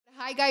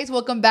Hi guys,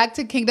 welcome back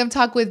to Kingdom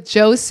Talk with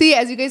Josie.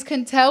 As you guys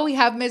can tell, we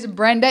have Miss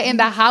Brenda in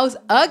the house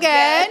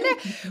again.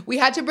 We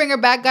had to bring her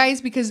back, guys,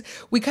 because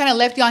we kind of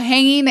left y'all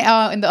hanging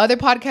in the other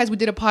podcast. We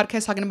did a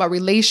podcast talking about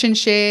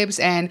relationships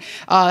and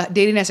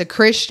dating as a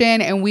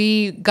Christian, and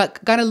we got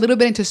a little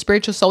bit into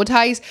spiritual soul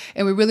ties,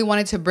 and we really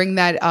wanted to bring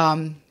that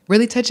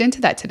really touch into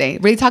that today.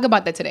 Really talk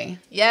about that today.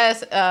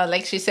 Yes,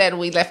 like she said,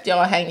 we left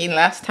y'all hanging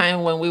last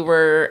time when we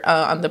were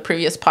on the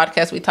previous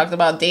podcast. We talked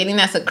about dating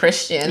as a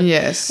Christian.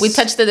 Yes. We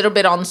touched a little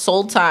bit on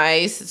soul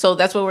ties. So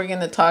that's what we're going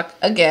to talk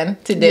again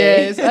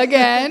today. Yes,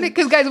 again.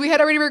 Because, guys, we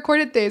had already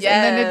recorded this. Yes.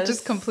 And then it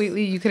just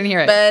completely, you couldn't hear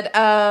it.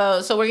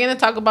 But, so we're going to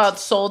talk about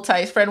soul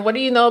ties. Friend, what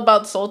do you know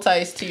about soul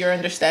ties to your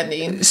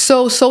understanding?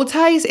 So soul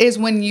ties is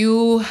when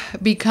you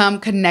become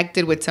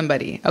connected with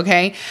somebody,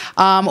 okay?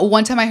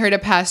 One time I heard a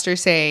pastor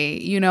say,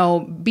 you know,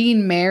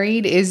 being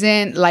married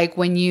isn't like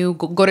when you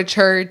go to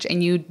church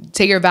and you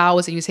say your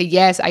vows and you say,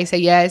 yes, I say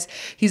yes.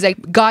 He's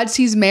like, God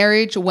sees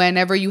marriage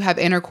whenever you have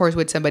intercourse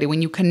with somebody,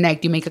 when you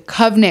connect, you make a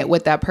covenant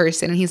with that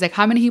person. And he's like,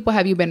 how many people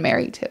have you been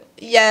married to?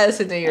 Yes,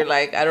 and then you're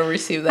like, I don't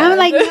receive that. I'm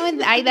like,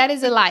 no, that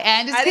is a lie.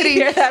 And I'm just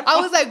kidding.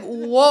 I was like,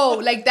 whoa,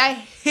 like that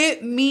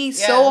hit me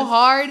so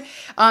hard.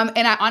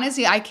 And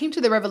I came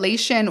to the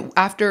revelation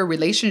after a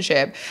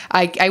relationship.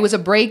 I was a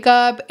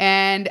breakup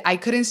and I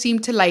couldn't seem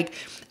to like,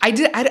 I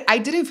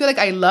didn't feel like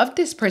I loved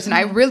this person.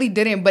 I really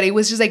didn't, but it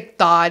was just like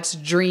thoughts,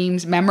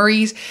 dreams,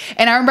 memories.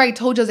 And I remember I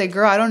told you, I was like,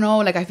 girl, I don't know.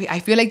 Like, I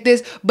feel like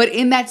this. But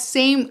in that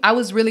same, I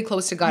was really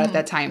close to God at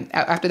that time,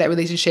 after that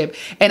relationship.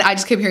 And I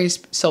just kept hearing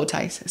soul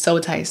ties, soul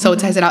ties, soul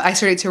ties. And I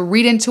started to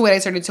read into it. I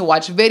started to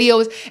watch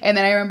videos. And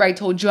then I remember I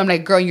told you, I'm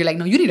like, girl, and you're like,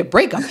 no, you need to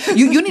break them.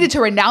 You needed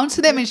to renounce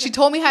them. And she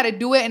told me how to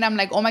do it. And I'm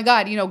like, oh my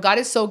God, you know, God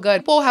is so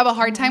good. People have a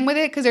hard time with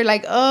it because they're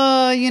like,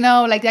 oh, you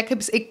know, like that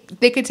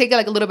they could take it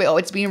like a little bit, oh,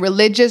 it's being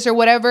religious or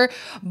whatever.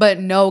 But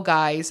no,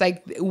 guys,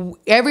 like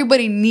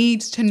everybody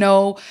needs to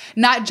know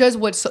not just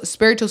what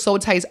spiritual soul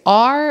ties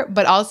are,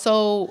 but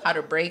also how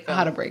to break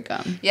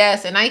them.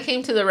 Yes, and I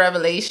came to the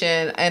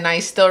revelation, and I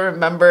still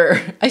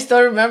remember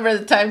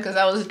the time because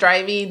I was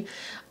driving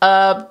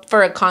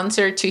for a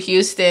concert to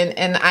Houston,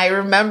 and I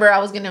remember I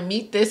was gonna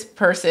meet this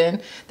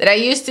person that I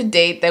used to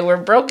date that were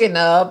broken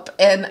up,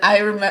 and I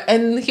remember,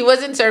 and he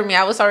wasn't serving me.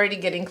 I was already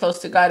getting close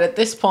to God at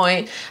this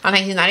point. I'm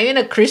like, he's not even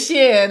a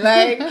Christian.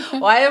 Like,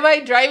 why am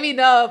I driving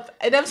up?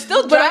 And I'm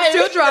still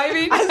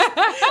driving.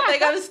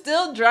 I'm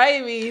still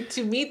driving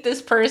to meet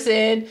this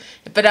person,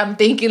 but I'm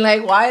thinking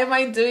like, why am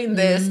I doing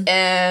this?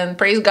 And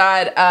praise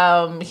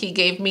God, he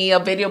gave me a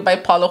video by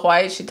Paula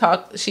White.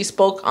 She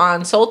spoke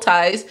on soul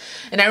ties,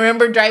 and I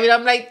remember driving.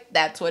 I'm like,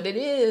 that's what it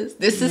is.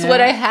 This is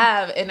what I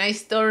have. And I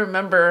still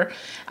remember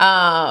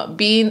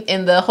being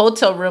in the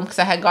hotel room because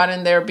I had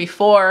gotten there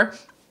before.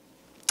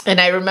 And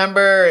I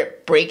remember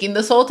breaking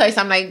the soul ties.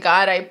 I'm like,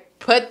 God, I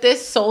put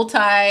this soul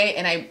tie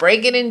and I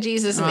break it in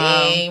Jesus'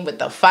 name with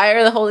the fire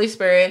of the Holy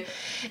Spirit.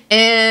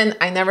 And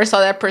I never saw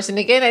that person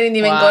again. I didn't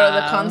even go to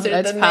the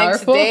concert the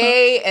next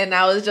day. And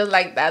I was just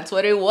like, that's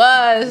what it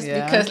was.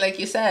 Because like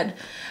you said,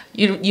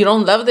 you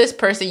don't love this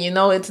person, you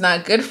know it's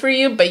not good for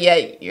you, but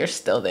yet you're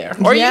still there.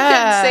 Or you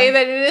can say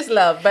that it is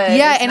love, but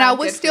and I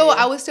was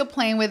still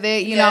playing with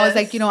it. You know, I was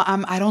like, you know,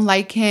 I don't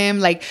like him,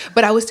 like,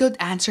 but I would still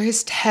answer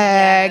his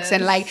texts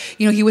and like,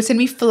 you know, he would send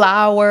me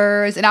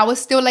flowers, and I was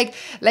still like,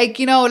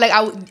 you know, like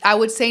I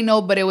would say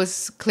no, but it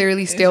was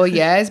clearly still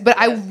yes. But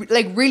I would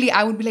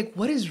be like,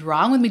 what is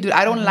wrong with me, dude?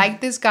 I don't like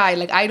this guy.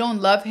 Like, I don't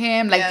love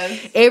him.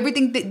 Like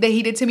everything that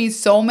he did to me is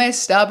so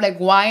messed up. Like,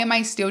 why am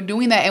I still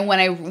doing that? And when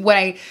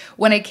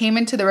I came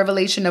into the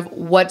revelation of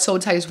what soul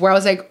ties were, I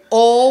was like,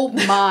 oh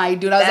my,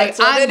 dude. I was like,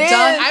 I'm done.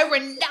 I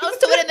renounce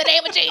to it in the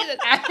name of Jesus.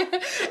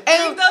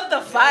 And up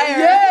the fire.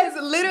 Yes,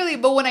 literally.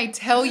 But when I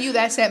tell you,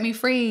 that set me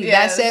free.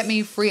 That set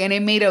me free. And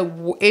it made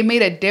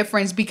a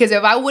difference, because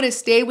if I would have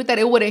stayed with that,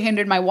 it would have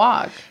hindered my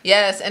walk.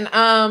 Yes. And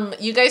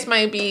you guys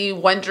might be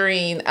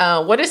wondering,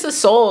 what is a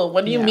soul?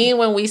 What do you mean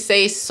when we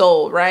say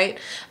soul, right?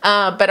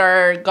 But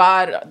our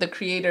God, the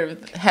creator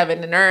of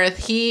heaven and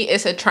earth, he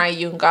is a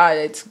triune God.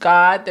 It's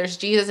God, there's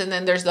Jesus, and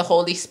then there's the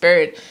Holy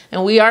Spirit.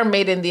 And we are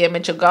made in the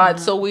image of God.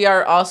 So we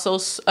are also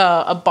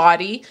a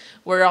body.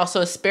 We're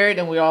also a spirit,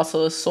 and we're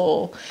also a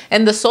soul.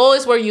 And the soul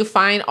is where you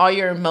find all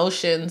your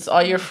emotions,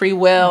 all your free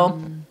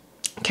will,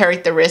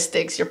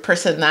 characteristics, your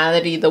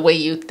personality, the way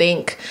you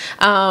think.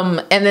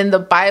 And in the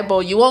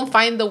Bible, you won't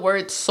find the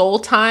word soul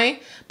tie,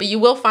 but you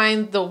will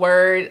find the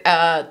word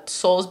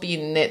souls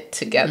being knit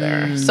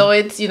together. So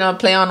it's, you know,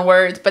 play on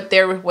words, but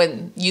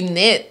when you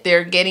knit,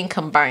 they're getting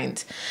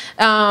combined.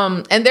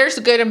 And there's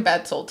good and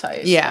bad soul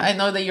ties. Yeah. I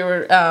know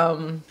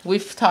that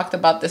we've talked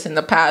about this in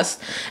the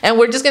past, and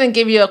we're just going to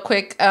give you a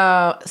quick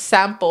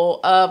sample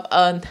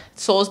of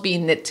souls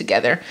being knit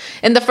together.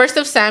 In the 1st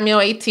of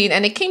Samuel 18,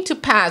 and it came to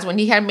pass when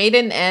he had made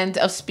an an end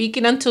of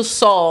speaking unto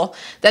Saul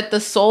that the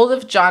soul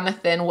of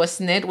Jonathan was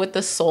knit with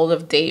the soul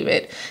of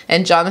David,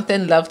 and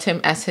Jonathan loved him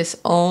as his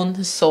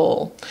own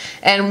soul.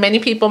 And many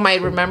people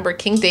might remember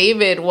King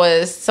David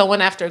was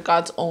someone after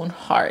God's own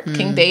heart.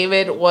 King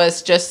David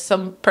was just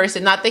some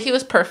person, not that he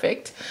was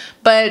perfect,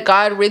 but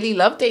God really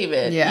loved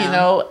David, you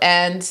know,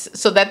 and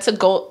so that's a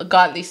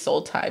godly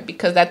soul tie,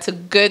 because that's a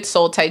good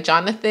soul tie.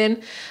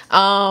 Jonathan,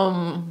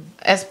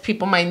 as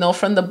people might know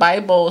from the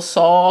Bible,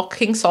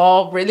 King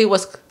Saul really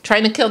was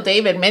trying to kill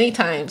David many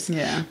times.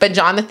 Yeah. But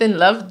Jonathan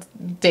loved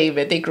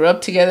David. They grew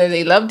up together.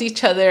 They loved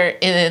each other,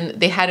 and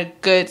they had a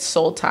good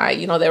soul tie.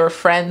 You know, they were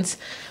friends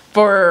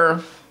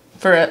for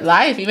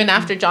life. Even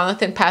after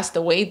Jonathan passed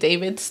away,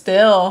 David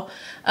still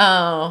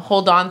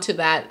hold on to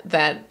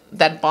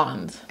that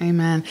bond.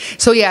 Amen.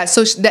 So yeah,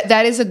 so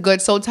that is a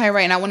good soul tie,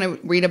 right? And I want to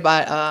read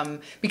about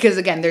because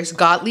again, there's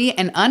godly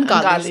and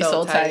ungodly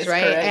soul ties,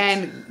 right? Correct.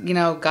 And you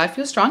know, God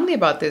feels strongly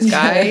about this,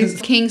 guys.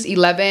 Kings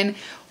 11:1-4.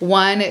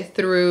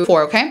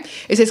 Okay,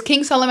 it says,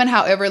 King Solomon,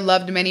 however,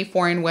 loved many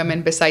foreign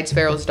women besides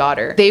Pharaoh's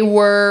daughter. They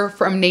were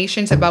from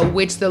nations about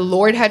which the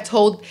Lord had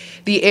told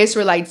the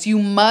Israelites, you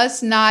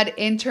must not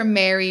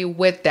intermarry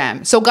with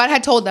them. So God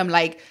had told them,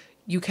 like,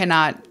 you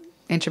cannot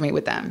intermate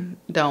with them.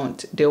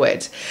 Don't do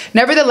it.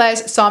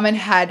 Nevertheless, Solomon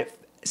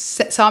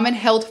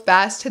held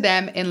fast to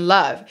them in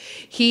love.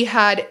 He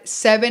had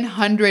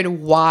 700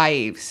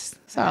 wives.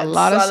 That's a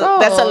lot of souls.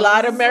 That's a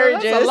lot of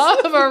marriages. That's a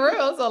lot of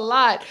That's a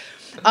lot.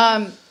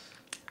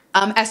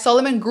 As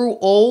Solomon grew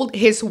old,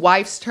 his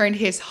wives turned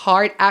his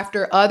heart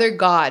after other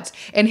gods,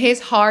 and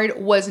his heart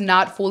was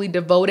not fully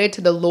devoted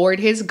to the Lord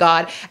his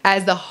God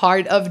as the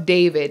heart of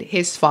David,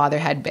 his father,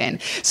 had been.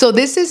 So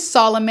this is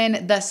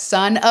Solomon, the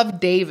son of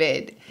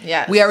David.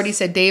 Yes. We already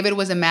said David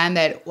was a man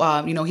that,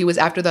 you know, he was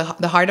after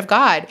the heart of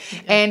God.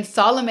 Mm-hmm. And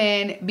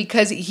Solomon,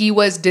 because he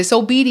was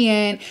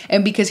disobedient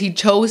and because he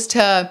chose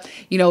to,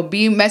 you know,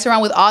 mess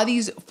around with all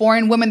these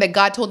foreign women that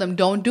God told him,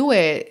 don't do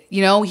it.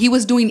 You know, he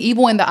was doing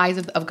evil in the eyes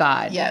of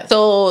God. Yes.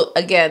 So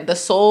again, the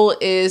soul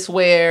is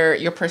where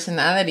your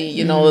personality,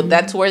 you know,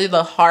 that's where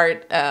the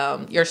heart,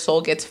 your soul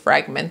gets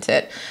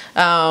fragmented.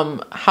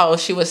 How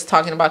she was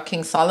talking about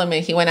King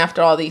Solomon, he went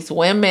after all these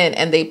women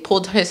and they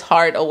pulled his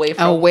heart away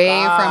from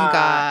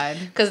God.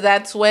 Because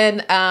that's when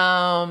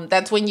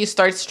you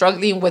start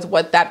struggling with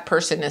what that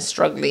person is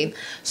struggling.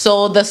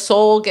 So the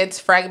soul gets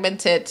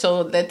fragmented.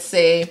 So let's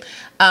say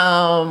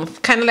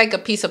kind of like a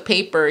piece of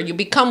paper. You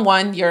become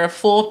one, you're a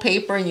full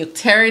paper, and you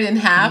tear it in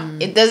half.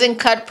 It doesn't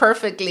cut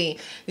perfectly.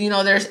 You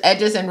know, there's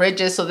edges and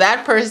ridges. So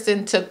that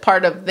person took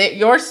part of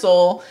your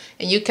soul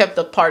and you kept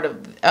a part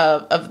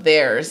of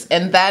theirs.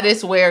 And that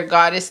is where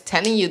God is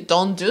telling you,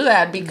 don't do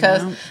that,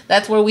 because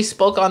that's where we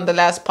spoke on the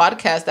last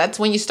podcast. That's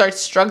when you start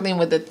struggling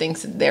with the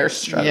things that they're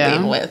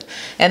struggling with.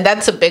 And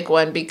that's a big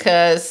one,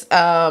 because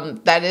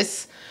that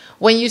is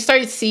when you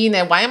start seeing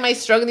it. Why am I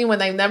struggling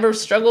when I've never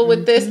struggled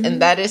with this?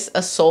 And that is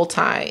a soul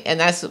tie. And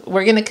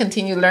we're going to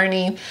continue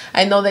learning.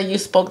 I know that you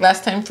spoke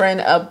last time,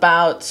 friend,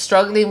 about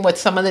struggling with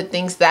some of the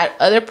things that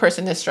other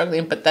person is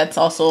struggling, but that's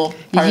also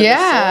part of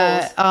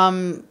the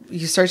soul.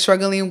 You start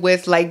struggling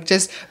with like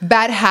just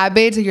bad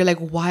habits, and you're like,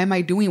 why am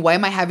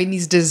I having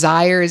these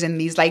desires and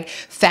these like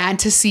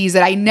fantasies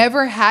that I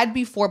never had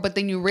before? But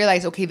then you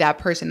realize, okay, that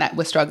person that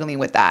was struggling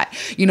with that,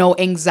 you know,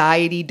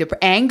 anxiety,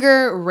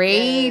 anger,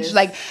 rage,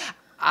 like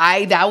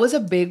that was a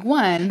big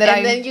one.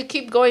 Then you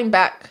keep going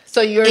back. So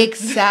you're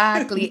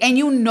exactly. And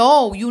you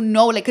know,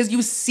 like, cause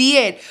you see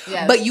it,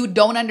 but you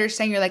don't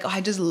understand. You're like, oh,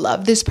 I just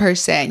love this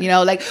person. You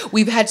know, like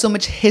we've had so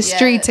much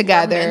history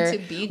together.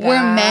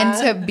 We're meant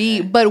to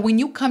be. But when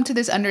you come to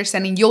this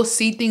understanding, you'll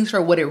see things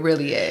for what it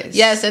really is.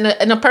 Yes. And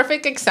a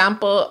perfect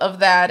example of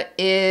that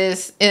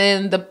is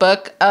in the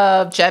book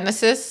of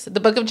Genesis. The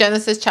book of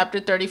Genesis,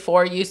 chapter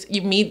 34,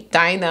 you meet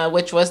Dinah,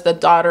 which was the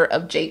daughter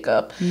of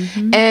Jacob.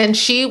 And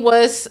she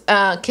was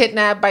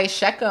kidnapped by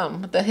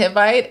Shechem, the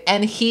Hivite,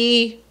 and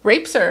he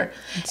rapes her.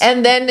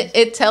 And then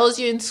it tells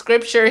you in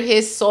scripture,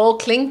 his soul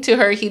clinged to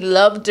her. He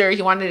loved her.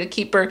 He wanted to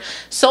keep her.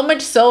 So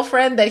much so,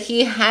 friend, that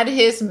he had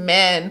his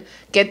men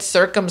get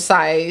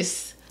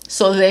circumcised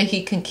so that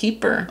he can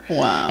keep her.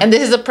 Wow. And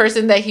this is a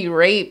person that he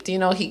raped. You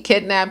know, he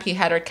kidnapped, he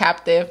had her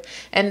captive.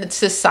 And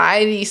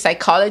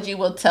psychology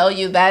will tell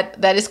you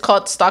that is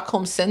called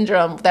Stockholm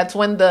Syndrome. That's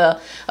when the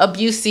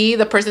abusee,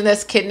 the person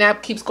that's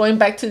kidnapped, keeps going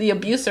back to the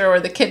abuser or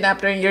the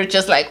kidnapper, and you're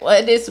just like,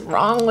 what is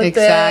wrong with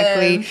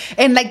them?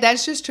 And like,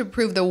 that's just to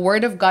prove the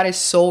word of God is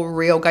so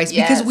real, guys,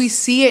 because we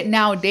see it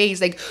nowadays.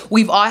 Like,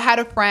 we've all had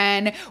a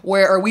friend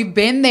or we've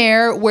been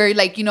there where,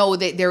 like, you know,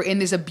 they're in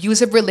this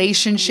abusive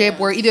relationship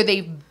where either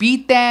they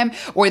beat them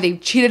or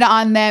they've cheated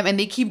on them, and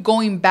they keep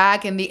going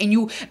back, and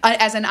you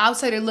as an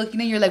outsider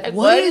looking in, you're like,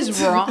 what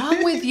is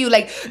wrong with you?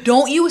 Like,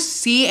 don't you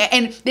see?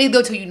 And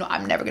they'll tell you, no,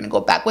 I'm never gonna go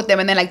back with them,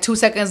 and then like 2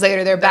 seconds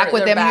later they're back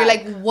with them, and you're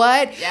like,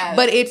 what?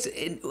 But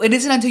it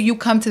isn't until you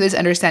come to this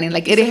understanding,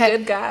 like, he's a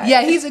good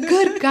guy. He's a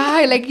good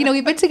guy. Like, you know,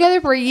 we've been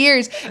together for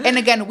years, and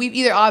again, we've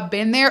either all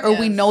been there or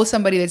we know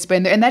somebody that's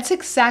been there, and that's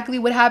exactly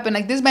what happened.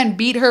 Like, this man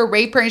beat her,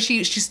 raped her, and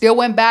she still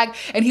went back,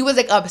 and he was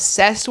like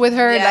obsessed with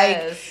her.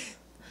 Like,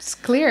 It's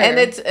clear.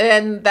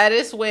 And that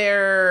is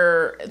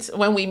where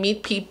when we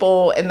meet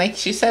people, and like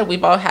she said,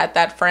 we've all had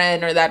that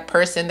friend or that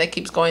person that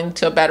keeps going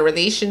to a bad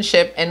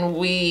relationship, and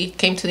we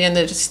came to the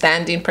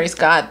understanding, praise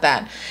God,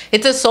 that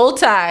it's a soul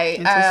tie.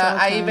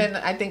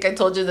 I think I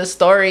told you the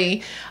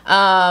story.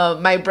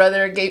 My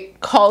brother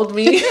called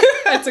me.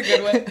 That's a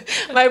good one.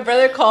 My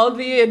brother called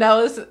me, and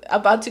I was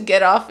about to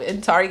get off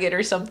in Target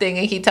or something,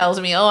 and he tells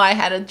me, oh, I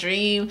had a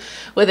dream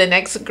with an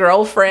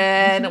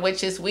ex-girlfriend,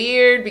 which is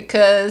weird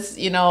because,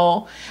 you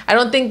know, I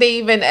don't think they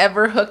even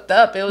ever hooked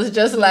up. It was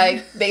just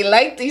like they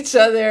liked each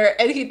other.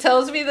 And he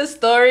tells me the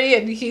story,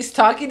 and he's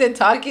talking,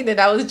 and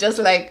I was just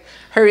like,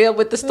 hurry up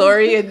with the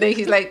story. And then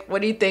he's like,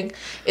 what do you think?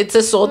 It's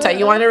a soul tie.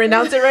 You want to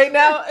renounce it right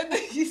now? And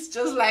then he's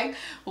just like,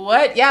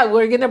 what? Yeah,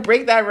 we're going to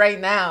break that right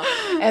now.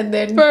 And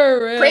then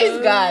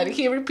praise God,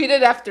 he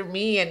repeated after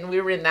me, and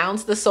we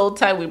renounced the soul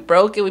tie. We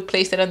broke it. We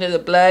placed it under the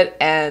blood.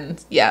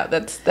 And yeah,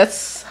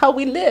 that's how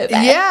we live.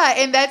 Yeah.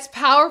 And that's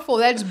powerful.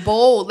 That's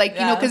bold. Like,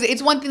 you know, because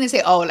it's one thing to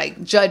say, oh,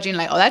 like judging,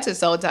 like, oh, that's a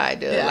soul tie,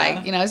 dude. Yeah.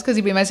 Like, you know, it's because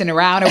you be messing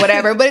around or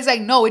whatever. But it's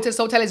like, no, it's a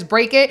soul tie. Let's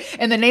break it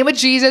in the name of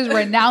Jesus.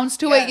 Renounce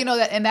to it. You know,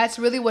 and that's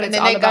really what it's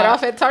all about. And then I got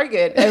off at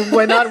Target and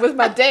went on with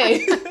my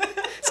day.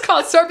 It's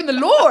called serving the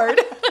Lord.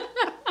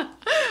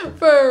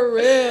 For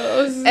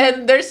real.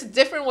 And there's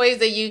different ways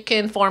that you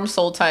can form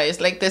soul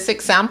ties. Like this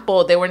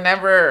example, they were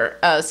never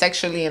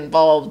sexually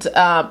involved.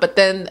 But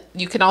then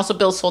you can also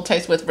build soul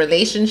ties with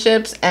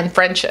relationships and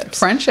friendships.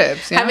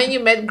 Friendships, yeah. Haven't you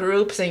met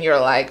groups and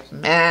you're like,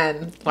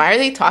 man, why are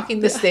they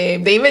talking the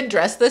same? They even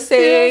dress the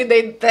same.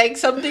 They think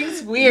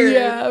something's weird.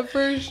 Yeah,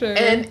 for sure.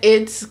 And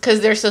it's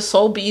because there's a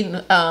soul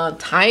being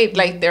tied.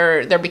 Like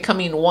they're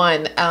becoming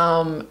one.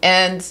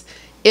 And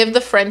if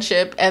the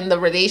friendship and the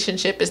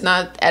relationship is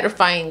not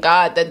edifying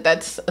God, then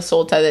that's a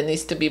soul tie that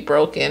needs to be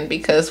broken,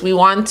 because we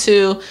want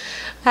to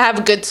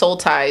have good soul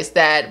ties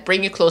that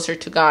bring you closer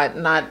to God,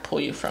 not pull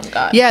you from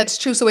God. Yeah, it's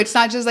true. So it's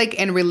not just like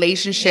in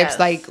relationships,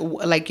 like,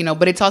 you know,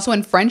 but it's also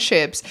in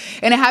friendships.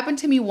 And it happened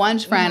to me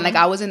once, friend. Like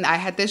I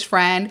had this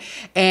friend,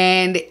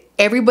 and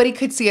everybody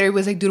could see it. It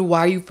was like, dude,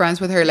 why are you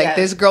friends with her? Like,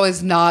 this girl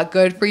is not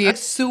good for you.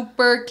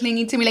 Super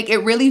clingy to me. Like,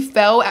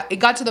 it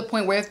got to the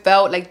point where it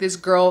felt like this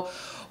girl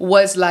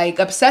was like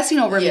obsessing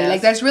over me. Like,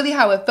 that's really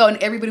how it felt.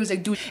 And everybody was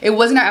like, dude, it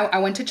wasn't. I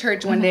went to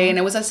church one day, and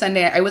it was a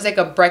Sunday. It was like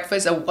a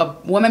breakfast, a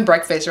woman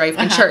breakfast, right,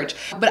 in church.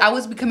 But I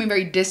was becoming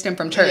very distant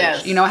from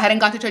church. You know, I hadn't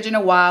gone to church in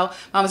a while.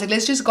 Mom was like,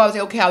 let's just go. I was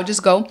like, okay, I'll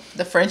just go.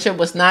 The friendship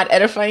was not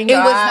edifying God.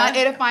 It was not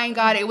edifying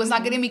God. It was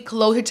not getting me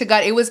closer to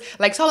God. It was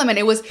like Solomon.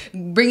 It was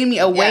bringing me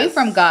away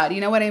from God.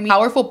 You know what I mean?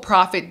 Powerful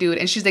prophet, dude.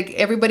 And she's like,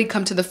 everybody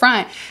come to the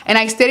front. And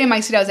I stayed in my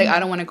seat. I was like, I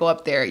don't want to go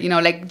up there. You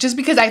know, like, just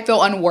because I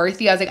feel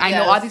unworthy. I was like, I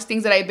know all these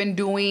things that I've been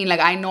doing.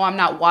 Like, I know I'm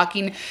not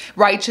walking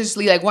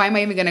righteously. Like, why am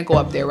I even gonna go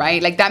up there,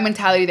 right? Like, that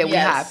mentality that we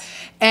have.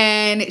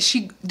 And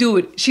she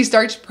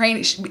starts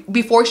praying.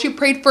 Before she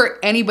prayed for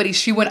anybody,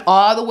 she went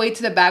all the way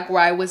to the back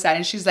where I was at,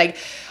 and she's like,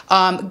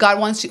 God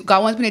wants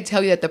me to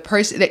tell you that the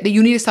person that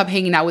you need to stop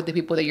hanging out with the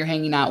people that you're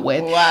hanging out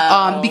with.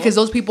 Because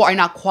those people are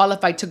not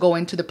qualified to go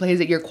into the place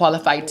that you're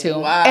qualified to.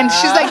 And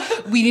she's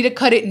like, we need to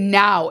cut it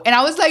now. And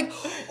I was like,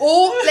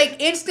 oh, like,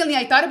 instantly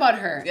I thought about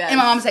her. And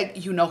my mom's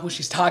like, you know who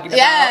she's talking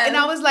about. And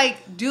I was like,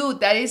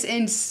 dude, that is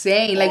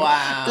insane. Like,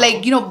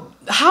 like, you know,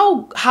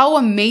 how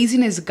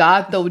amazing is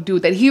God though,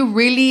 dude, that he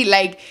really,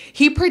 like,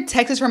 he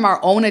protects us from our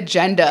own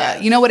agenda.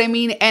 You know what I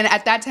mean? And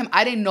at that time,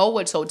 I didn't know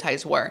what soul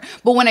ties were.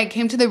 But when I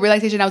came to the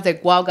realization, I was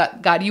like, wow,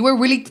 God, you were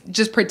really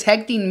just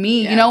protecting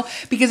me, you know?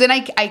 Because then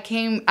I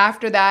came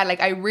after that,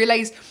 like, I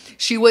realized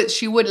she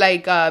would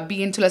like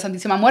be into La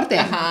Santísima Muerte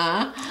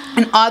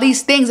and all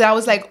these things, and I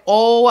was like,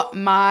 oh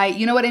my,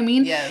 you know what I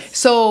mean?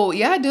 So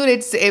yeah, dude,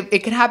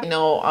 it can happen. You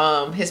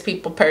know, his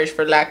people perish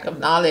for lack of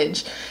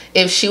knowledge.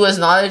 If she was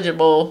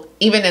knowledgeable,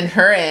 even in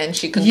her end,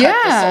 she could cut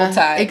the soul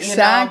tie.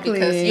 Exactly. You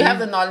know, because you have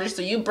the knowledge,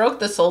 so you broke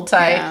the soul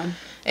tie,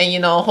 and you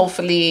know,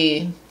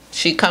 hopefully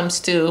she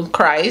comes to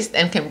Christ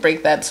and can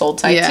break that soul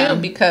tie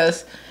too,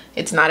 because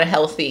it's not a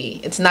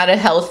healthy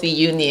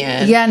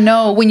union. Yeah,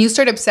 no. When you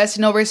start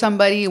obsessing over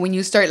somebody, when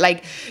you start,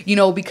 like, you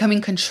know, becoming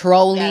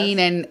controlling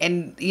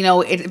and you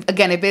know, if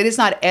it is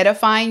not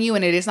edifying you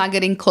and it is not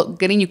getting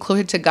you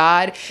closer to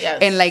God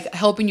and like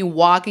helping you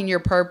walk in your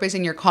purpose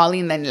and your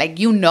calling, then like,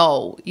 you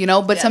know,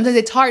 but sometimes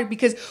it's hard,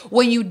 because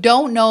when you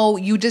don't know,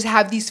 you just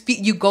have these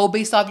you go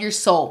based off your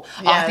soul,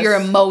 off your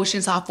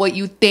emotions, off what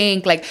you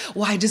think, like,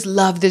 well, I just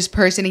love this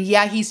person, and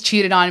he's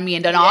cheated on me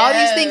and done all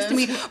these things to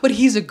me, but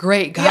he's a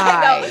great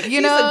guy. You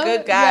know, he's a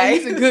good guy. Yeah,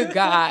 he's a good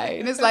guy.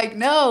 And it's like,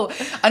 no.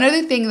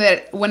 Another thing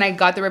that when I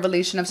got the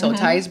revelation of soul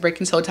ties,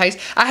 breaking soul ties,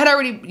 I had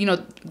already, you know,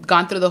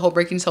 gone through the whole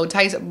breaking soul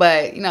ties,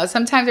 but you know,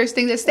 sometimes there's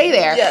things that stay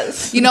there.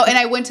 Yes. You know, and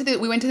we went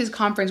to this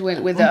conference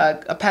with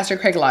a Pastor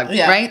Craig Log,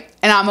 right?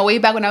 And on my way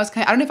back, when I was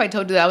coming, I don't know if I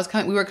told you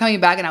that we were coming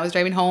back, and I was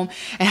driving home,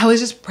 and I was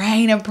just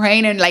praying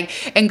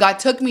and God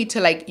took me to,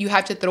 like, you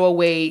have to throw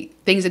away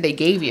things that they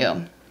gave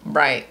you.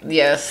 Right.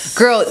 Yes.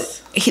 Girl,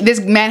 this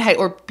man had,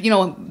 or, you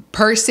know,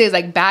 purses,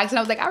 like bags, and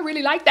I was like, I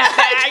really like that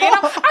bag. You know,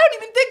 I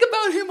don't even think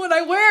about him when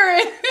I wear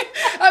it.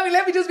 I mean,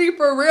 let me just be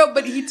for real.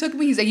 But he took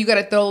me. He's like, you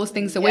gotta throw those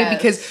things away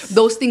because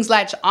those things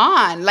latch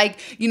on. Like,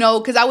 you know,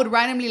 because I would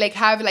randomly like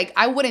have like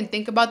I wouldn't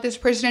think about this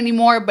person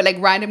anymore, but like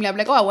randomly I'm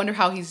like, oh, I wonder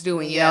how he's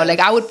doing. You know, like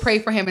I would pray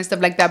for him and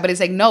stuff like that. But it's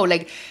like no,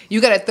 like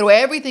you gotta throw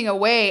everything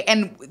away,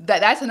 and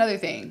that's another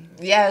thing.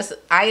 Yes,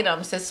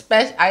 items,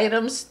 especially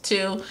items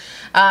too,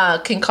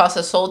 can cause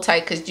a soul tie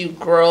because you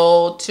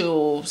grow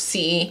to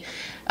see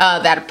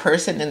that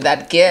person and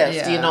that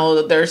gift. You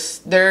know,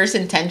 there's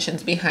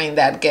intentions behind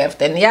that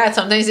gift, and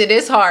sometimes it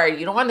is hard.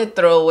 You don't want to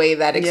throw away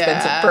that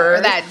expensive purse,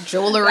 or that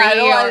jewelry. I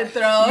don't want to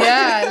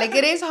throw. Like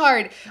it is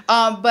hard.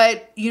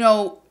 But you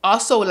know,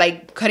 also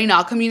like cutting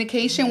out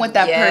communication with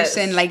that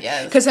person, like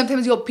because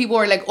sometimes people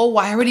are like, oh,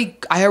 I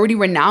already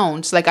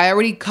renounced, like I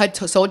already cut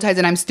soul ties,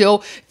 and I'm still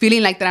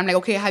feeling like that. I'm like,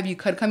 okay, have you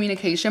cut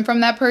communication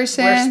from that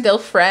person? We're still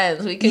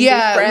friends. We can be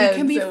friends. We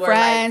can be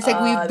friends.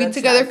 Like we've been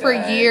together for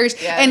years,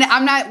 and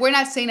we're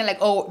not saying it like,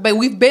 oh, but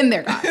we've been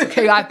there, guys.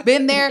 Okay, I've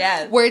been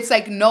there where it's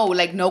like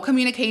no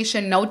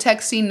communication, no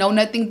texting, no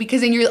nothing,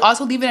 because then you're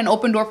also leaving an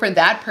open door for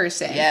that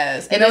person.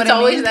 And it's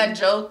always that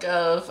joke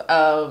of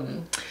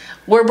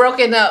we're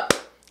broken up,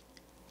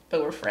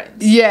 but we're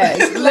friends. Yes,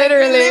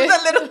 literally. Leave the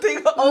little thing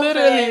open.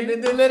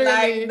 Literally.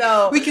 Like,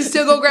 no. We can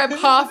still go grab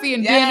coffee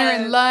and dinner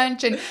and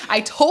lunch. And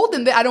I told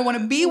him that I don't want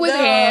to be with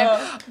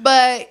him,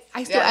 but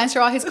I still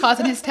answer all his calls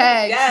and his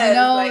texts. You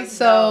know, like,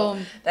 so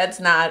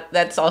no,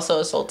 that's also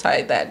a soul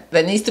tie that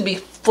needs to be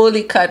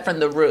fully cut from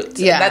the root.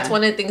 Yeah, that's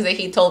one of the things that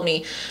he told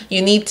me.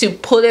 You need to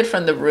pull it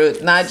from the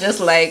root, not just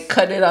like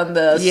cut it on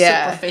the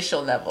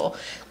superficial level.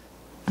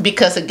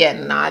 Because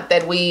again, not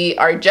that we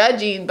are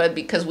judging, but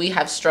because we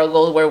have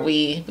struggled where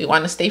we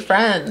want to stay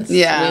friends.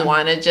 We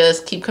want to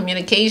just keep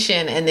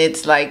communication, and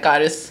it's like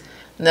God is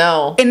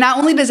no. And not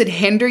only does it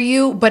hinder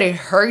you, but it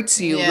hurts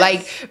you.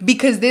 Like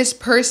because this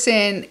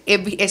person,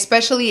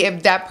 especially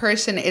if that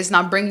person is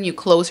not bringing you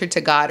closer to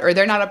God, or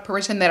they're not a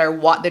person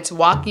that's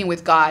walking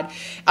with God,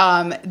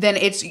 then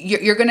it's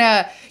you're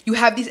gonna. You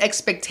have these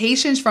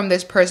expectations from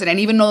this person, and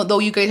even though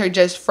you guys are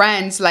just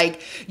friends, like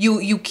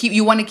you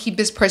want to keep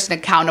this person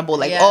accountable.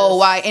 Like, oh,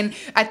 why? And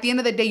at the end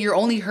of the day, you're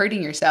only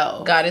hurting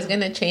yourself. God is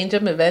gonna change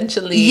them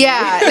eventually.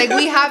 Yeah, like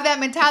we have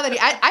that mentality.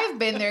 I've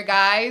been there,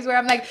 guys, where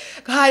I'm like,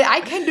 God, I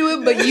can do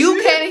it, but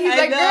you can. And he's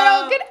like,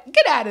 girl,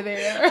 get out of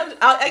there.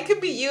 I can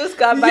be used,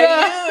 God, by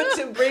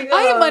you to bring up.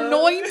 I am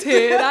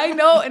anointed. I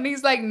know. And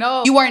he's like,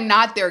 no, you are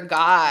not their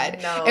God.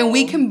 No. And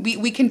we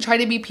can try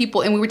to be people.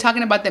 And we were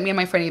talking about that, me and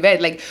my friend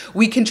Yvette. Like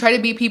we can try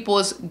to be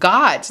people's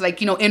gods, like,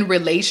 you know, in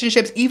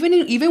relationships,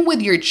 even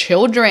with your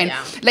children.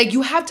 Like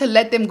you have to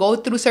let them go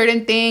through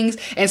certain things,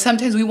 and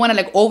sometimes we want to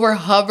like over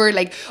hover,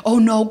 like, oh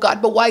no,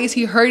 God, but why is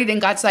he hurting? And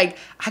God's like,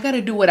 I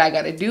gotta do what I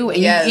gotta do,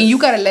 and you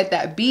gotta let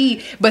that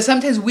be. But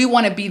sometimes we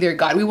want to be their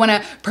God. We want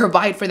to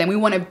provide for them. We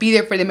want to be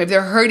there for them. If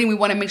they're hurting, we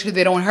want to make sure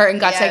they don't hurt.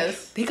 And God's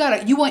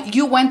like,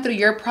 you went through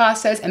your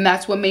process, and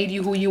that's what made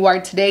you who you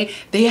are today.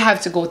 They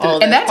have to go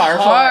through, and that's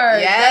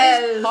hard.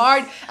 That is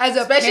hard as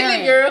a especially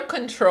parent. If you're a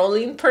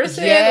controlling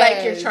person.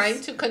 Like you're trying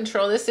to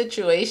control the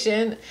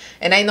situation.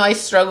 And I know I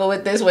struggle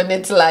with this when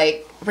it's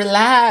like,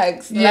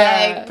 relax,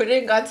 like put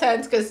it in God's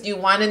hands, because you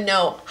want to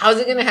know, how's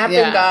it gonna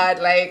happen, God?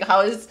 Like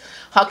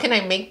how can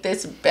I make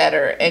this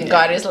better? And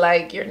God is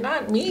like, you're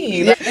not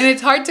me. And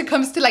it's hard to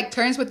come to like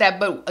terms with that.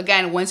 But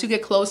again, once you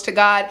get close to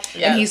God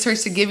and he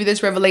starts to give you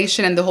this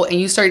revelation and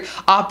you start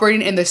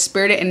operating in the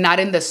spirit and not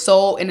in the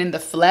soul and in the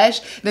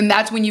flesh, then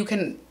that's when you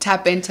can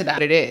tap into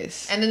that. It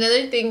is. And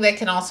another thing that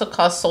can also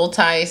cause soul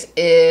ties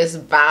is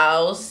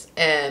vows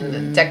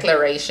and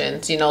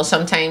declarations. You know,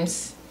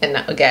 sometimes,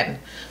 and again,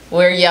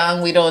 we're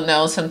young, we don't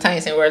know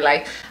sometimes, and we're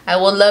like, I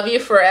will love you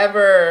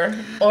forever,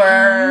 or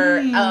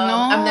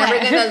I'm never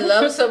gonna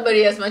love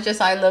somebody as much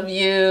as I love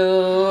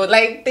you.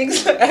 Like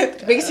things like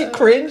that makes you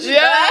cringe.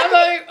 I'm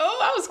like, oh,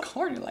 I was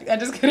corny like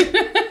that. Just kidding.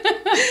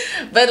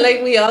 But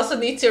like we also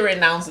need to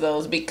renounce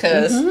those,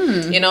 because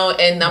you know,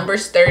 in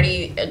Numbers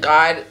 30,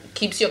 God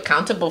keeps you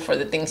accountable for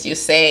the things you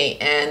say,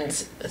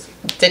 and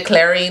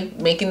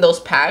making those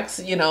pacts,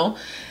 you know.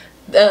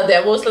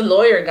 That was the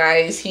lawyer,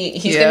 guys.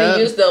 He's gonna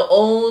use the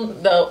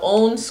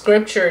own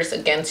scriptures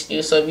against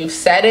you. So if you've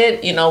said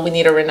it, you know, we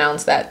need to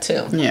renounce that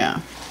too.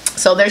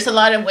 So there's a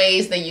lot of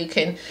ways that you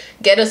can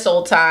get a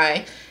soul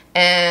tie,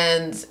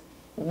 and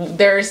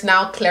there's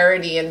now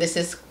clarity, and this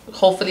is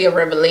hopefully a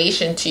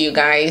revelation to you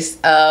guys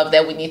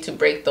that we need to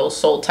break those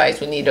soul ties.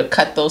 We need to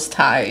cut those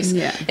ties.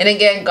 And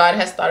again, God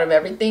has thought of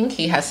everything.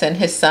 He has sent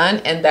his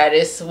son, and that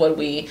is what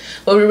we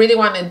really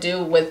want to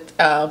do with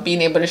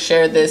being able to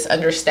share this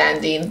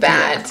understanding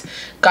that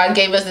God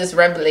gave us this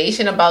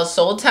revelation about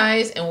soul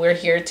ties, and we're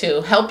here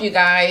to help you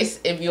guys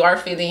if you are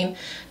feeling,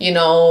 you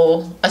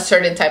know, a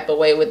certain type of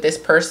way with this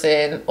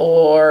person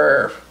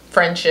or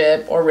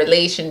friendship or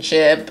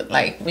relationship.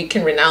 Like, we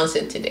can renounce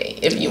it today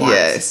if you want.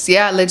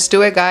 Let's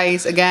do it,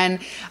 guys. Again,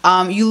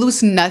 You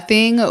lose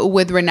nothing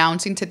with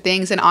renouncing to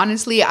things. And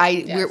honestly,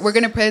 we're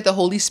gonna pray that the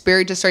Holy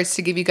Spirit just starts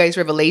to give you guys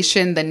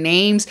revelation, the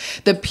names,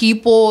 the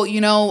people,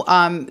 you know,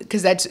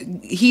 because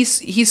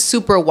he's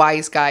super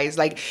wise, guys.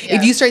 Like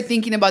if you start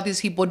thinking about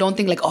these people, don't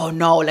think like, oh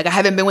no, like I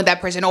haven't been with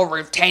that person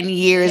over 10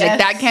 years. Like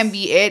that can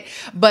be it.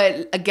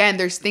 But again,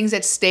 there's things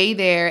that stay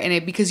there,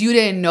 and because you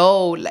didn't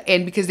know,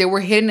 and because they were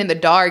hidden in the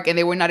dark and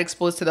they were not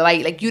exposed to the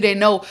light, like you didn't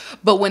know.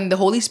 But when the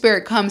Holy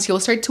Spirit comes, he'll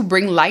start to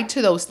bring light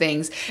to those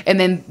things, and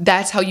then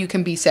that's how you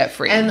can be set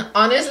free. And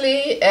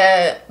honestly,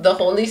 the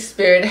Holy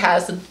Spirit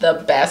has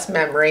the best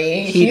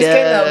memory. He's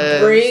gonna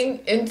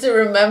bring into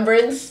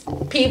remembrance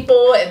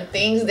people and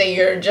things that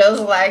you're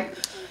just like,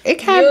 it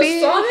can't be.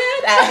 You saw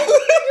that?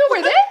 You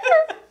were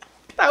there.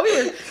 I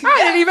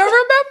didn't even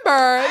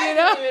remember. You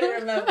know? I didn't even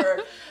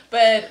remember.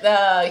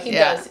 But he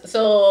does.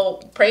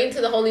 So praying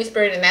to the Holy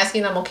Spirit and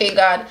asking him, okay,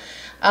 God,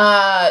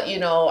 you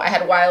know, I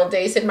had wild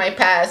days in my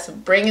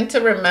past. Bring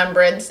into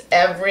remembrance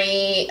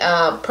every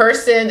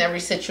person, every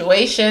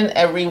situation,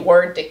 every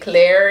word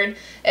declared,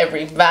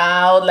 every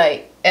vow,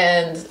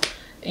 and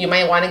you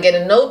might want to get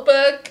a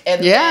notebook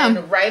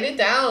and write it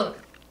down.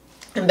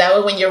 And that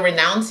way when you're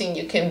renouncing,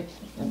 you can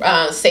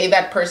say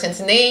that person's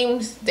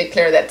names,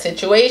 declare that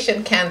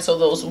situation, cancel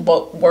those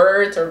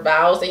words or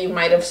vows that you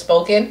might have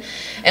spoken.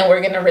 And we're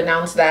going to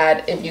renounce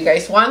that, if you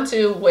guys want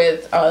to,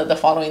 with the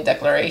following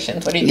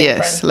declarations. What do you think,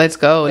 Yes, friend? let's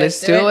go.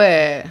 Let's do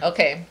it.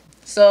 Okay.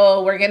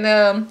 So we're going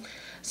to...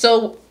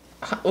 So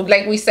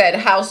like we said,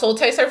 how soul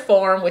ties are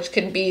formed, which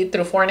can be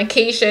through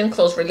fornication,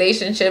 close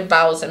relationship,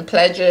 vows, and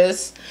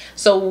pledges.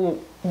 So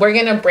we're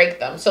gonna break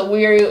them. So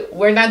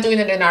we're not doing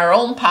it in our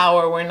own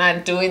power. We're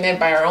not doing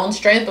it by our own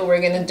strength, but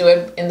we're gonna do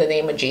it in the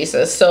name of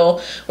Jesus.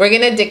 So we're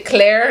gonna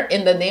declare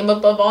in the name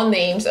above all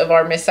names of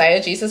our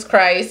Messiah Jesus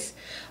Christ,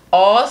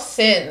 all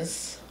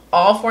sins,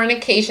 all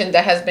fornication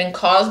that has been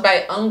caused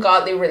by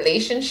ungodly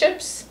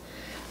relationships,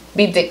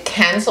 be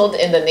canceled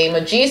in the name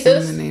of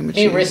Jesus. In the name of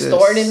be Jesus.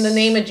 Restored in the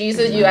name of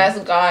Jesus. Amen. You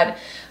ask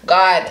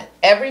God,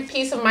 every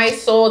piece of my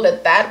soul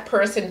that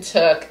person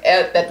took,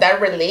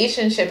 that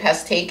relationship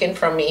has taken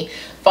from me,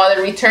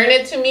 Father, return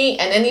it to me.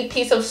 And any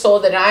piece of soul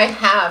that I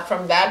have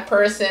from that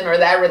person or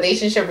that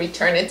relationship,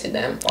 return it to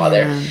them,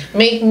 Father. Amen.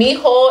 Make me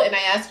whole, and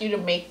I ask you to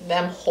make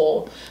them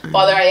whole. Amen.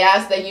 Father, I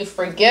ask that you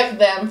forgive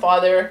them,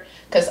 Father,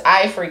 because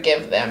I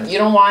forgive them. You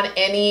don't want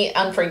any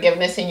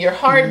unforgiveness in your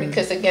heart,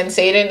 because again,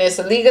 Satan is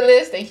a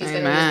legalist, and he's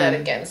going to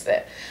use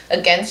that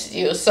against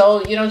you.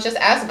 So, you know, just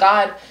ask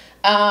God,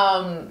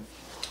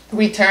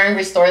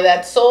 restore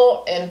that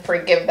soul and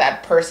forgive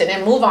that person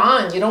and move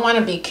on. You don't want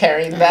to be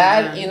carrying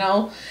that, you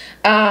know.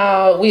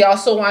 We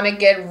also want to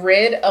get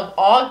rid of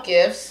all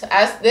gifts,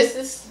 as this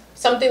is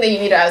something that you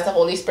need to ask the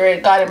Holy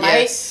Spirit. God, do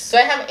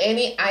I have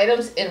any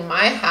items in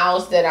my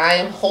house that I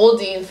am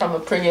holding from a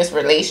previous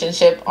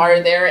relationship?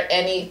 Are there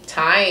any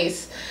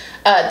ties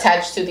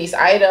attached to these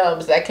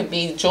items? That could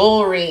be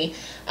jewelry,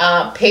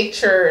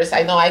 pictures.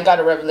 I know I got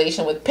a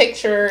revelation with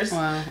pictures.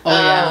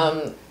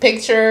 Wow.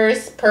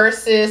 Pictures,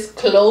 purses,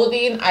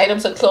 clothing,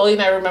 items of clothing.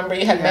 I remember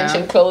you had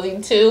mentioned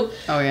clothing too.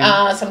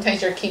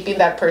 Sometimes you're keeping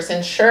that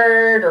person's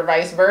shirt or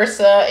vice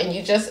versa, and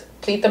you just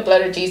plead the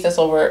blood of Jesus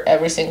over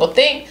every single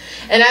thing.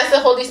 And ask the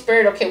Holy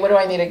Spirit, okay, what do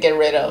I need to get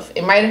rid of?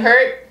 It might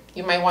hurt.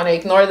 You might want to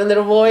ignore the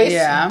little voice,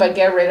 but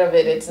get rid of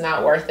it. It's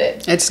not worth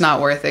it. It's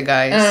not worth it,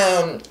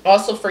 guys.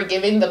 Also,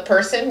 forgiving the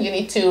person. You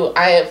need to,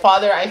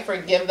 Father, I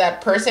forgive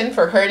that person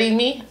for hurting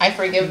me. I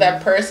forgive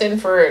that person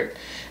for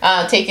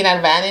taking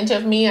advantage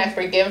of me. I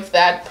forgive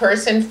that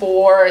person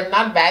for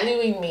not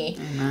valuing me.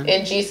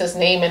 In Jesus'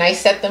 name. And I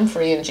set them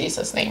free in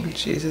Jesus' name. In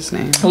Jesus'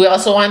 name. We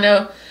also want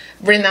to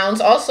renounce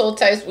all soul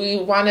ties. We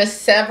want to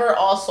sever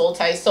all soul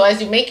ties. So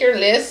as you make your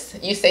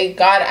list, you say,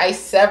 God, I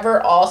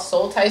sever all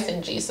soul ties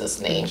in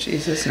Jesus' name. In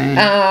Jesus' name.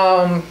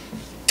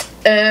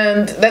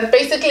 And that's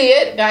basically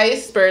it,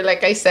 guys. Spirit,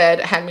 like I said,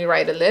 had me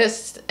write a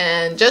list,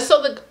 and just so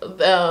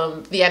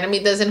the enemy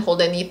doesn't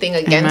hold anything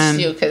against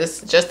you, because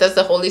just as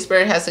the Holy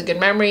Spirit has a good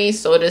memory,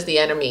 so does the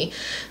enemy.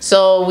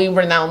 So we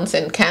renounce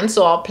and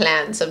cancel all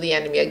plans of the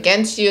enemy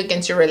against you,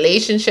 against your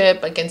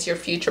relationship, against your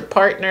future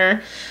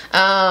partner,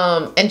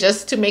 and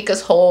just to make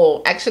us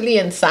whole. Actually,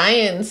 in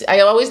science, I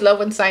always love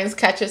when science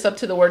catches up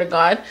to the Word of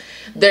God.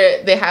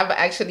 They have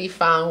actually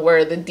found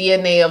where the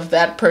DNA of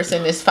that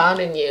person is found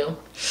in you,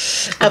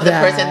 of the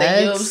person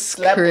that you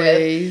slept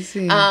with.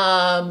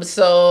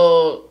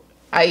 So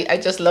I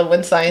just love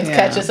when science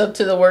catches up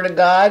to the Word of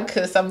God,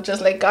 because I'm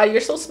just like, God,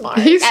 you're so smart.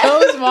 He's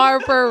so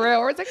smart, for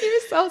real. It's like,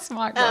 you're so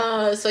smart.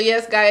 So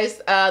yes,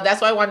 guys,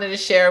 that's why I wanted to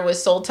share with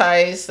Soul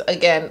Ties.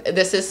 Again,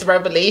 this is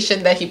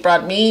revelation that he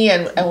brought me,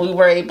 and we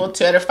were able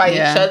to edify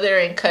each other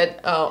and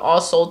cut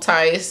all soul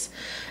ties.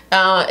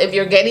 If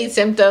you're getting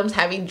symptoms,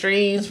 having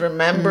dreams,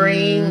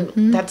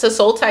 remembering, that's a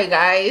soul tie,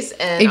 guys.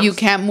 And if you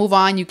can't move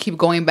on, you keep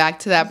going back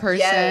to that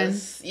person.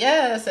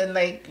 Yes. And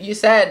like you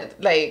said,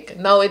 like,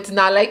 no, it's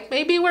not like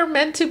maybe we're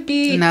meant to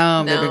be.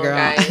 No, baby girl.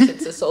 Guys,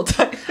 it's a soul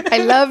tie. I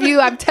love you.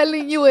 I'm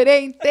telling you, it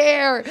ain't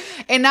there.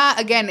 And not,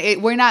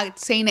 again, we're not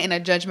saying it in a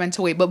judgmental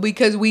way, but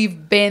because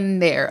we've been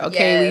there,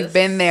 okay? Yes. We've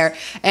been there.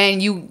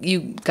 And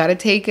you got to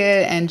take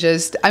it and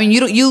just, I mean,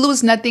 you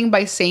lose nothing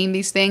by saying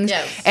these things.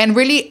 Yes. And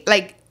really,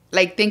 like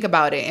think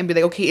about it and be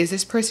like, okay, is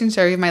this person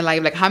serving my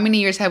life? Like, how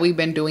many years have we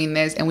been doing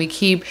this? And we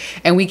keep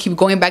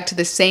going back to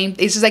the same,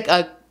 it's just like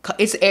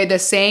it's the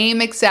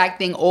same exact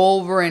thing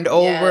over and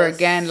over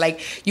again.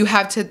 Like, you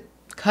have to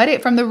cut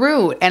it from the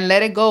root and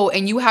let it go.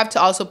 And you have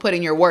to also put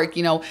in your work.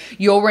 You know,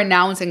 you'll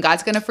renounce and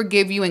God's going to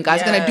forgive you and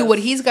God's going to do what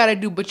he's got to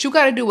do. But you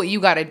got to do what you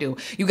got to do.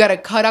 You got to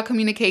cut out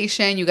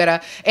communication. You got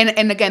to,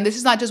 and again, this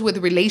is not just with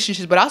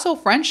relationships, but also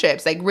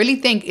friendships. Like, really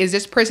think, is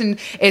this person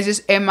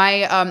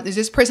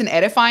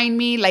edifying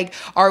me? Like,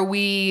 are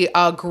we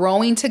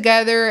growing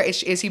together?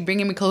 Is he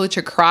bringing me closer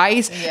to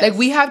Christ? Yes. Like,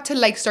 we have to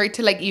like start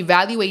to like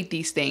evaluate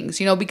these things,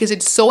 you know, because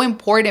it's so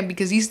important,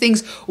 because these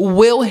things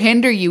will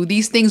hinder you.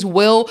 These things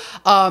will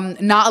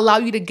not allow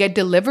you to get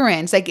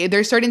deliverance. Like,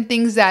 there's certain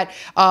things that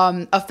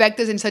affect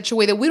us in such a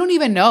way that we don't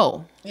even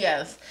know.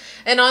 Yes.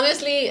 And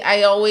honestly,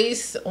 I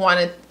always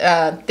want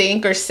to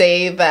think or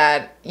say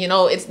that, you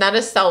know, it's not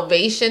a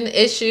salvation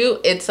issue.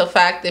 It's a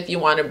fact if you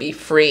want to be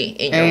free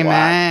in your walk.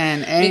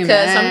 Amen.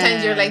 Because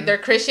sometimes you're like, they're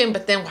Christian,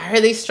 but then why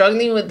are they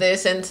struggling with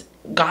this? And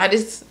God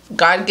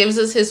gives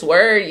us his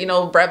word, you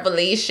know,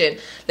 revelation.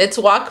 Let's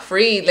walk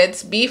free.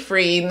 Let's be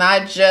free,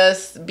 not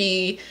just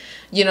be,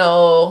 you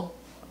know,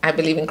 I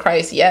believe in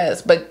Christ,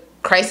 yes, but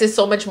Christ is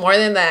so much more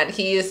than that.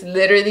 He is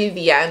literally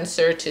the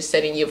answer to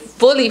setting you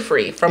fully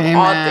free from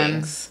all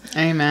things.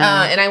 Amen.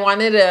 And I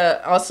wanted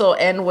to also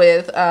end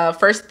with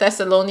 1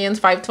 Thessalonians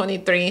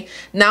 5:23.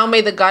 Now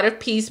may the God of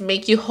peace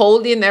make you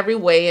holy in every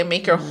way and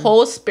make your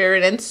whole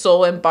spirit and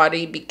soul and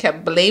body be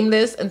kept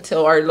blameless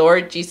until our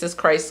Lord Jesus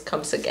Christ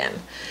comes again.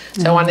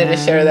 So I wanted to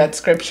share that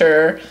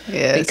scripture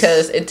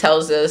because it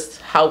tells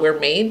us how we're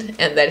made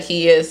and that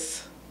he is,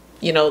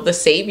 you know, the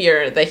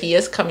Savior, that he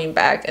is coming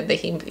back and that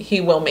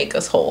he will make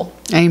us whole.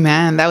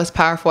 Amen. That was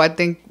powerful. I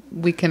think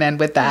we can end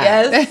with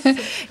that.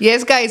 Yes.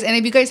 Yes, guys. And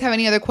if you guys have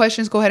any other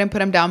questions, go ahead and put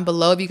them down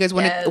below. If you guys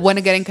want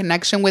to get in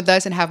connection with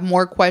us and have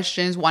more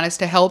questions, want us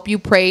to help you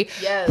pray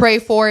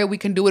for it. We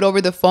can do it over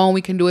the phone.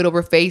 We can do it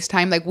over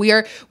FaceTime. Like,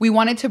 we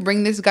wanted to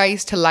bring this,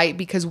 guys, to light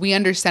because we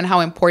understand how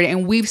important,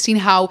 and we've seen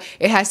how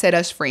it has set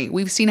us free.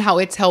 We've seen how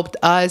it's helped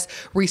us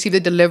receive the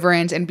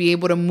deliverance and be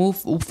able to move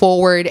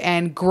forward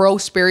and grow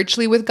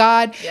spiritually with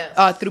God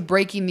through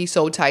breaking these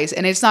soul ties.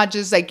 And it's not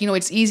just like, you know,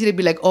 it's easy to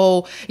be like,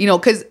 oh, you know,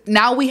 because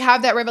now we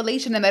have that revelation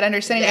and that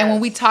understanding. And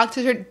when we talk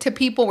to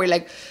people, we're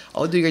like,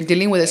 oh, dude, you're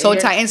dealing with a soul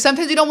tie. And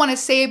sometimes you don't want to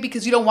say it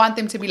because you don't want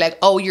them to be like,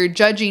 oh, you're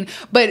judging.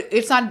 But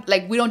it's not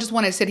like, we don't just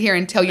want to sit here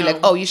and tell you like,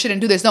 oh, you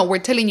shouldn't do this. No, we're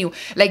telling you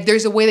like,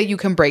 there's a way that you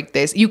can break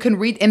this. You can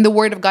read in the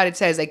word of God. It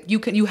says like, you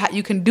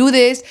can do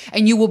this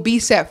and you will be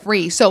set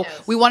free. So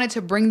we wanted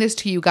to bring this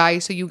to you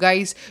guys, so you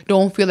guys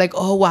don't feel like,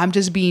 oh, well, I'm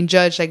just being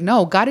judged. Like,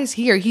 no, God is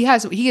here.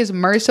 He is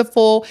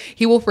merciful.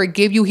 He will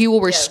forgive you. He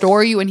will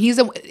restore you. And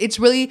it's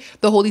really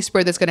the Holy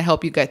Spirit that's going to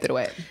help you get through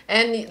it.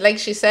 And like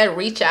she said,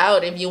 reach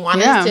out if you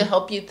want us to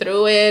help you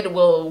through it.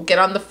 We'll get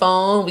on the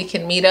phone. We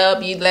can meet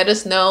up. You let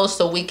us know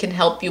so we can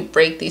help you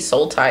break these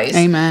soul ties.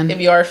 Amen. If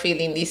you are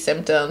feeling these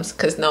symptoms,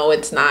 because no,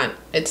 it's not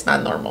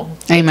normal.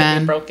 Amen. It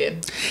can be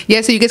broken.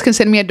 Yeah, so you guys can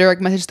send me a direct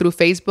message through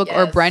Facebook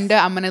or Brenda.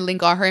 I'm going to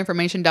link all her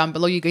information down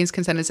below. You guys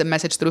can send us a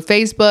message through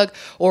Facebook,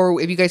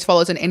 or if you guys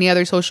follow us on any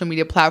other social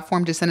media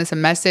platform, just send us a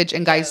message.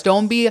 And guys,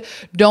 don't be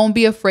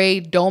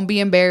afraid. Don't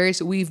be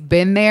embarrassed. We've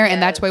been there,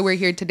 and that's why we're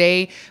here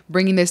today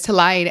bringing this to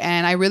light.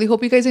 And I really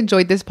hope you guys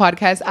enjoyed this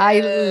podcast. I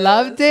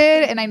loved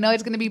it, and I know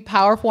it's going to be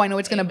powerful. I know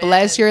it's going to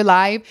bless your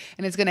life,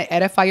 and it's going to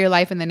edify your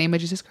life in the name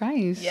of Jesus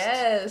Christ.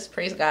 Yes,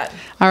 praise God.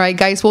 All right,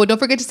 guys. Well, don't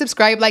forget to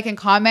subscribe, like, and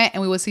comment,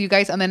 and we will see you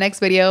guys on the next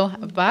video.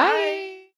 Bye.